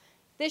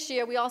 This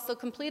year, we also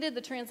completed the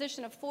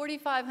transition of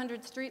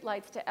 4,500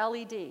 streetlights to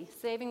LED,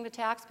 saving the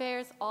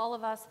taxpayers, all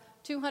of us,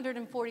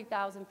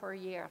 $240,000 per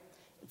year.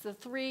 It's a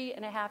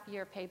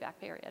 3.5-year payback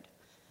period.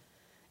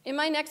 In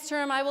my next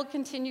term, I will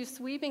continue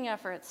sweeping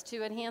efforts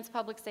to enhance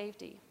public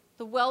safety.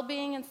 The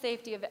well-being and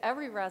safety of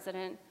every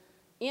resident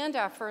and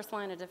our first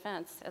line of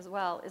defense as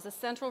well is a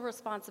central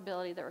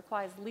responsibility that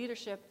requires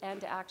leadership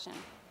and action.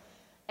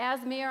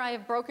 As mayor, I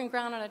have broken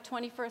ground on a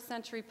 21st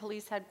century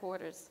police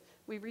headquarters.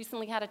 We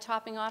recently had a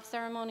topping off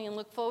ceremony and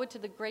look forward to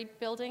the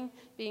great building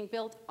being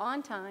built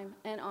on time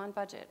and on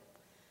budget.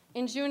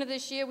 In June of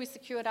this year, we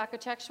secured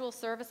architectural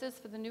services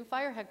for the new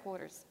fire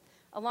headquarters,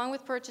 along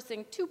with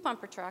purchasing 2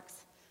 pumper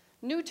trucks,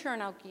 new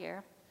turnout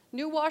gear,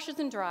 new washers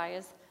and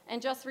dryers,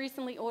 and just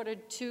recently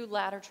ordered 2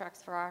 ladder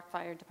trucks for our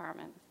fire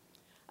department.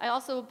 I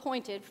also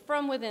appointed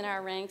from within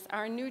our ranks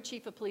our new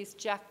chief of police,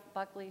 Jeff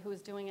Buckley, who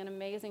is doing an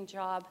amazing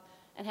job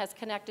and has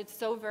connected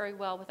so very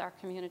well with our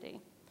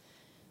community.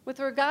 With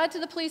regard to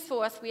the police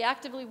force, we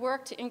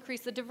work to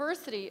increase the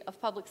diversity of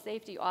public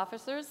safety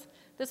officers.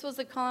 This was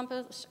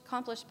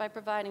accomplished by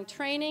providing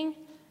training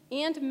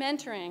and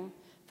mentoring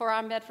for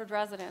our Medford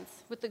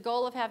residents, with the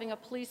goal of having a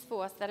police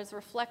force that is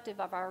reflective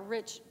of our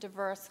rich,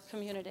 diverse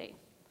community.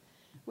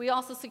 We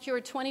also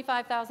secured a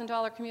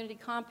 $25,000 community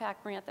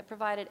compact grant that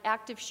provided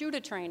active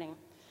shooter training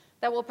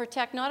that will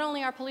protect not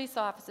only our police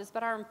officers,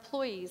 but our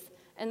employees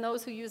and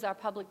those who use our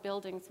public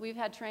buildings. We've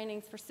had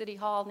trainings for City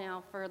Hall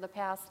now for the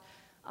past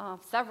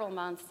several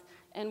months,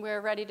 and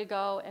we're ready to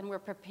go, and we're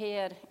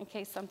prepared in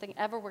case something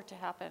ever were to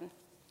happen.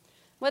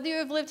 Whether you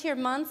have lived here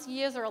months,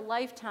 years, or a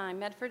lifetime,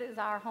 Medford is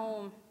our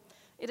home.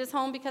 It is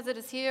home because it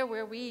is here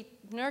where we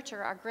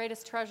nurture our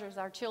greatest treasures,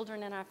 our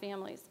children and our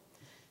families.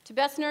 To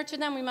best nurture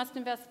them, we must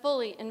invest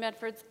fully in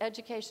Medford's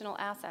educational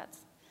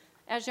assets.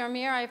 As your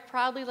mayor, I have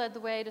proudly led the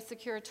way to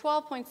secure a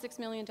 $12.6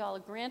 million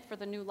grant for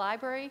the new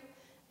library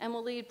and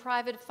will lead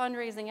private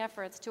fundraising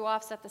efforts to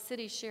offset the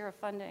city's share of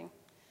funding.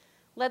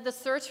 Led the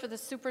search for the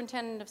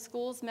superintendent of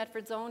schools,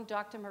 Medford's own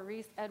Dr.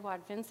 Maurice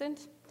Edward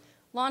Vincent.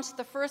 Launched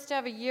the first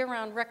ever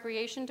year-round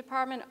recreation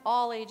department,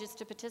 all ages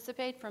to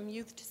participate, from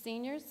youth to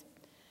seniors.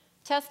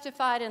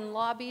 Testified and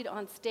lobbied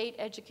on state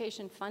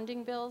education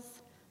funding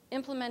bills.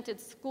 Implemented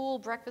school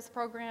breakfast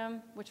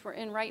program, which we're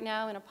in right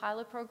now in a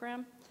pilot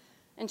program,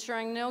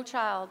 ensuring no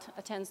child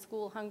attends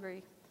school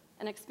hungry,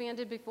 and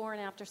expanded before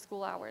and after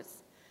school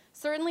hours.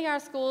 Certainly our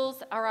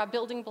schools are our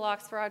building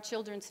blocks for our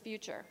children's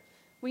future.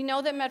 We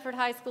know that Medford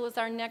High School is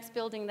our next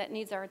building that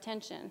needs our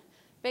attention.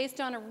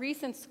 Based on a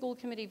recent school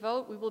committee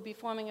vote, we will be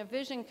forming a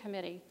vision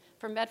committee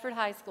for Medford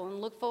High School and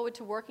look forward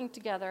to working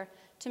together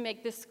to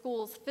make this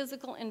school's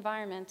physical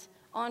environment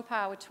on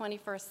par with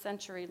 21st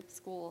century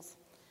schools.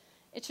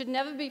 It should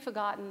never be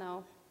forgotten,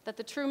 though, that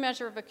the true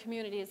measure of a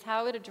community is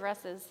how it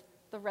addresses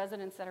the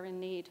residents that are in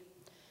need.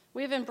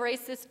 We have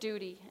embraced this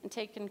duty and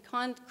taken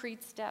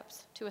concrete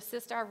steps to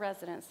assist our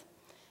residents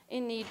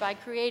in need by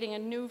creating a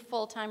new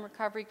full-time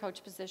recovery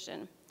coach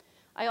position.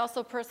 I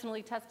also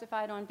personally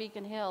testified on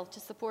Beacon Hill to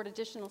support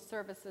additional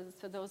services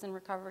for those in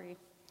recovery.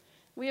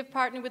 We have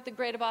partnered with the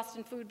Greater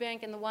Boston Food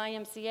Bank and the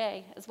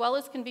YMCA, as well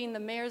as convened the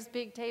Mayor's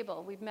Big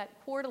Table. We've met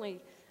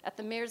quarterly at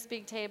the Mayor's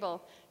Big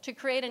Table to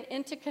create an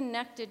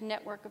interconnected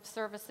network of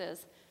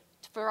services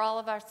for all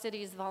of our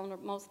cities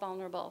most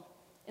vulnerable,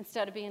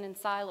 instead of being in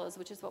silos,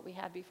 which is what we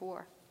had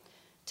before.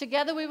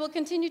 Together, we will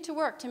continue to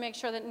work to make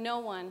sure that no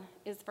one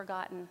is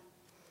forgotten.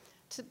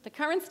 The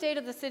current state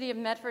of the city of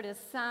Medford is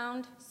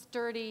sound,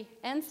 sturdy,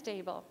 and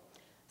stable.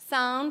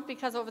 Sound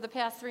because over the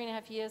past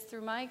 3.5 years,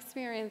 through my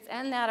experience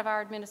and that of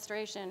our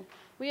administration,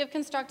 we have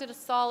constructed a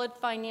solid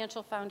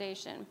financial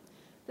foundation.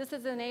 This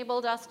has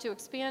enabled us to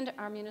expand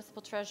our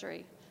municipal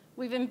treasury.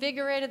 We've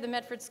invigorated the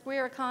Medford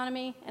Square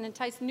economy and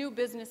enticed new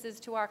businesses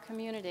to our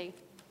community.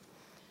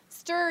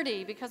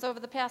 Sturdy because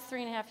over the past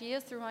 3.5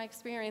 years, through my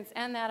experience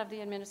and that of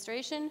the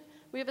administration,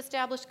 we have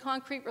established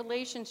concrete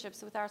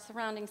relationships with our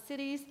surrounding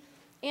cities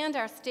and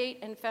our state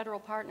and federal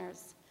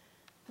partners,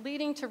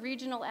 leading to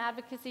regional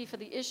advocacy for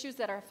the issues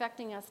that are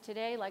affecting us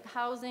today, like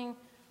housing,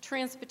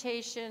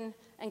 transportation,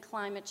 and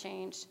climate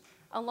change,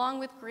 along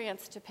with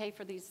grants to pay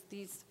for these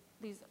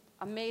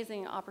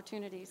amazing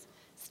opportunities.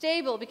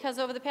 Stable because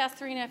over the past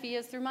 3.5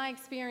 years, through my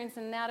experience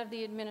and that of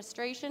the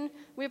administration,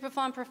 we have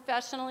performed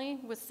professionally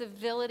with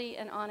civility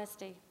and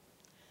honesty.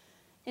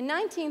 In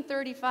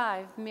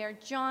 1935, Mayor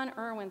John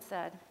Irwin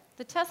said,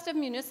 "The test of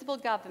municipal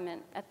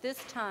government at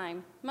this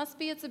time must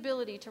be its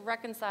ability to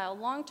reconcile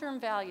long-term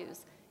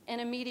values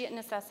and immediate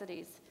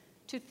necessities,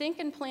 to think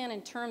and plan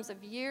in terms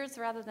of years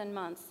rather than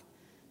months.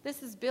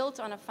 This is built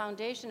on a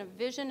foundation of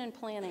vision and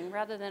planning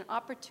rather than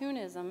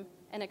opportunism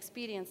and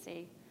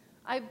expediency."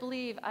 I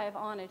believe I have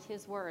honored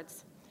his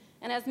words.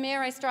 And as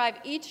mayor, I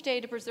strive each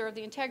day to preserve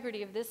the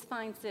integrity of this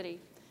fine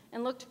city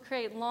and look to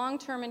create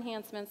long-term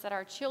enhancements that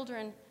our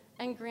children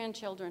and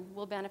grandchildren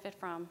will benefit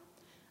from.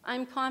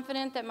 I'm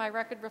confident that my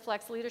record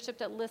reflects leadership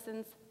that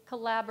listens,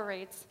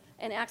 collaborates,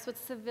 and acts with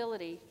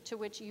civility to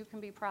which you can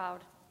be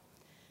proud.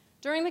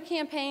 During the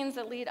campaigns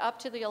that lead up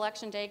to the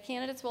election day,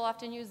 candidates will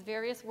often use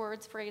various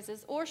words,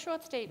 phrases, or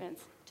short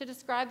statements to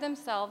describe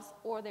themselves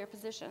or their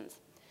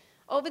positions.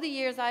 Over the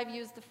years, I've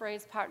used the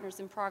phrase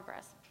partners in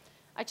progress.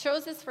 I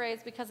chose this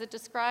phrase because it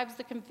describes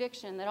the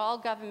conviction that all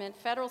government,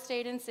 federal,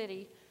 state, and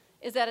city,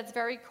 is at its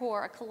very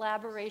core a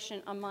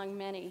collaboration among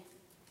many.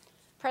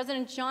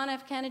 President John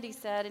F. Kennedy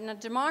said, "In a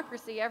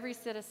democracy, every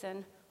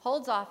citizen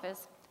holds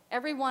office.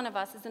 Every one of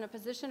us is in a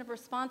position of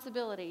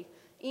responsibility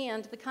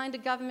And the kind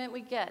of government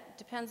we get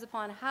depends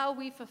upon how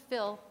we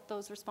fulfill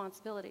those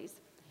responsibilities.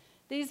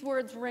 These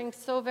words ring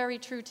so very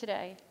true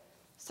today.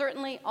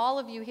 Certainly, all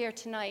of you here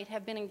tonight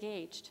have been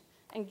engaged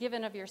and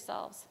given of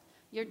yourselves,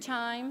 your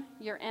time,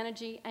 your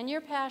energy, and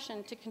your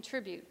passion to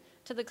contribute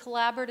to the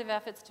collaborative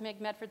efforts to make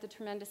Medford the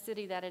tremendous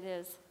city that it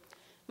is.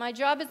 My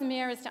job as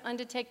mayor is to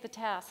undertake the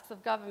tasks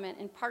of government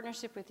in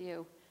partnership with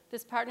you.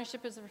 This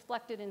partnership is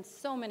reflected in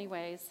so many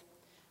ways.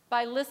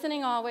 By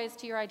listening always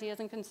to your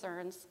ideas and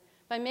concerns,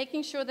 by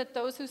making sure that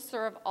those who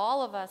serve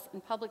all of us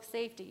in public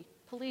safety,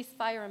 police,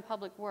 fire, and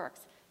public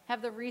works,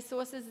 have the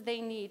resources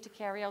they need to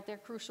carry out their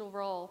crucial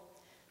role,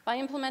 by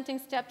implementing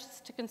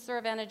steps to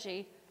conserve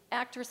energy,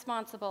 act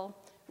responsible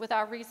with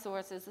our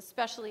resources,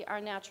 especially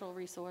our natural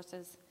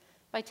resources,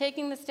 by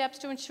taking the steps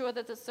to ensure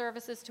that the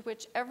services to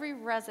which every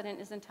resident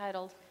is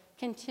entitled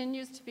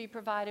continues to be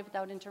provided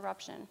without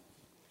interruption,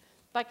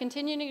 by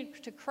continuing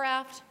to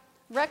craft,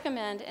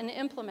 recommend, and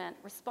implement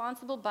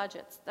responsible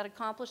budgets that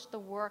accomplish the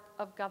work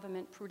of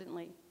government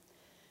prudently.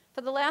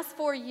 For the last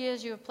 4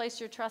 years, you have placed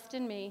your trust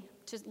in me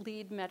to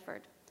lead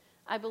Medford.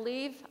 I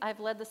believe I've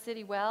led the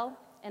city well,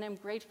 and I'm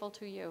grateful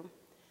to you.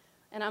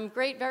 And I'm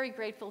very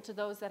grateful to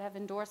those that have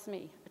endorsed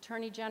me,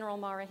 Attorney General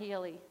Maura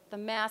Healey, the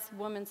Mass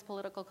Women's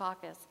Political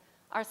Caucus,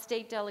 our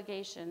state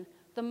delegation,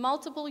 the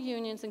multiple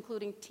unions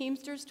including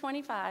Teamsters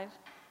 25,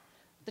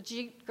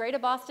 the Greater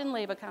Boston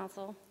Labor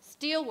Council,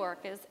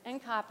 steelworkers,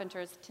 and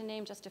carpenters, to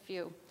name just a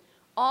few,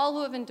 all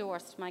who have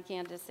endorsed my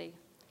candidacy.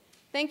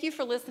 Thank you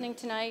for listening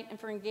tonight and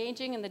for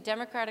engaging in the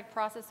democratic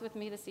process with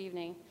me this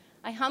evening.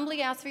 I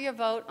humbly ask for your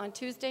vote on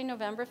Tuesday,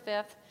 November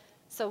 5th,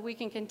 so we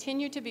can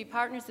continue to be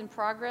partners in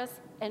progress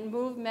and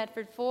move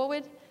Medford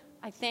forward.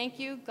 I thank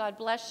you, God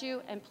bless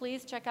you, and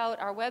please check out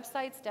our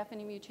website,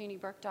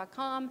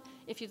 stephaniemucciniburke.com,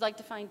 if you'd like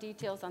to find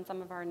details on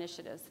some of our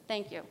initiatives.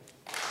 Thank you.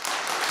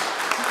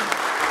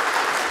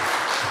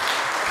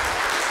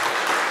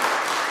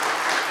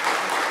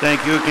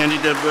 Thank you,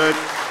 Candidate Burke.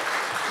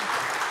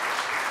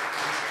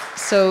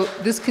 So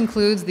this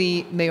concludes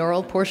the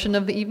mayoral portion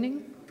of the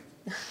evening.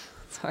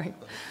 Sorry.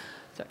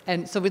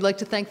 And so we'd like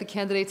to thank the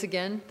candidates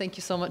again. Thank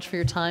you so much for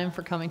your time,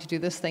 for coming to do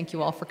this. Thank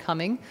you all for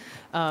coming.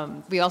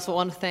 We also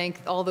want to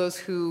thank all those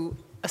who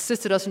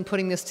assisted us in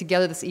putting this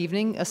together this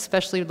evening.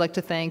 Especially would like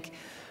to thank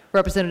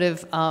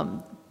Representative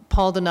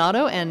Paul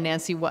Donato and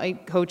Nancy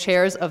White,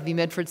 co-chairs of the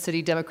Medford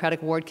City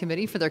Democratic Ward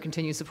Committee, for their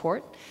continued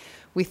support.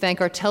 We thank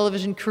our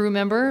television crew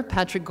member,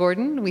 Patrick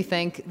Gordon. We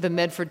thank the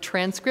Medford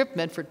Transcript,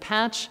 Medford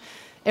Patch,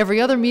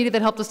 every other media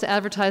that helped us to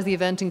advertise the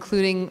event,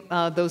 including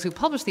those who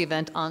published the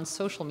event on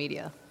social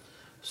media.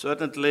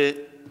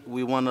 Certainly,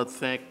 we want to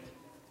thank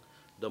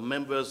the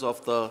members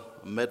of the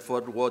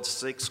Medford Ward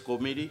 6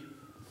 Committee.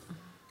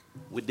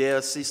 With their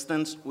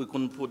assistance, we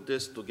couldn't put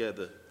this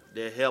together.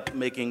 They helped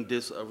making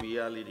this a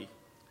reality.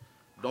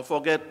 Don't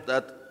forget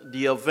that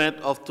the event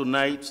of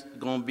tonight is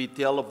going to be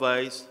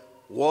televised,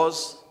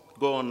 was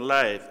going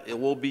live. It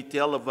will be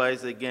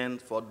televised again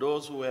for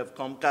those who have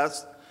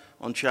Comcast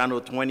on channel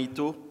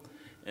 22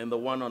 and the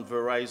one on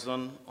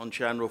Verizon on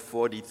channel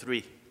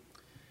 43.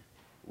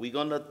 We're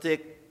going to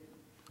take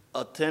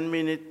a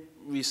 10-minute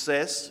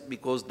recess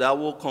because that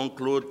will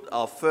conclude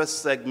our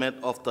first segment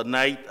of the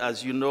night.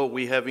 As you know,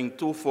 we're having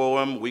two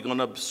forums. We're going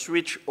to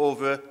switch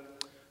over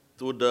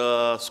to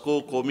the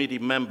school committee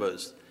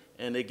members.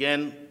 And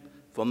again,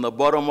 from the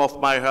bottom of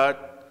my heart,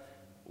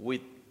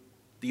 with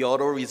the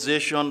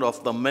authorization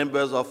of the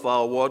members of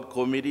our ward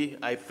committee,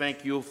 I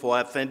thank you for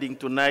attending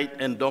tonight,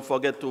 and don't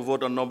forget to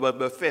vote on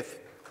November 5th.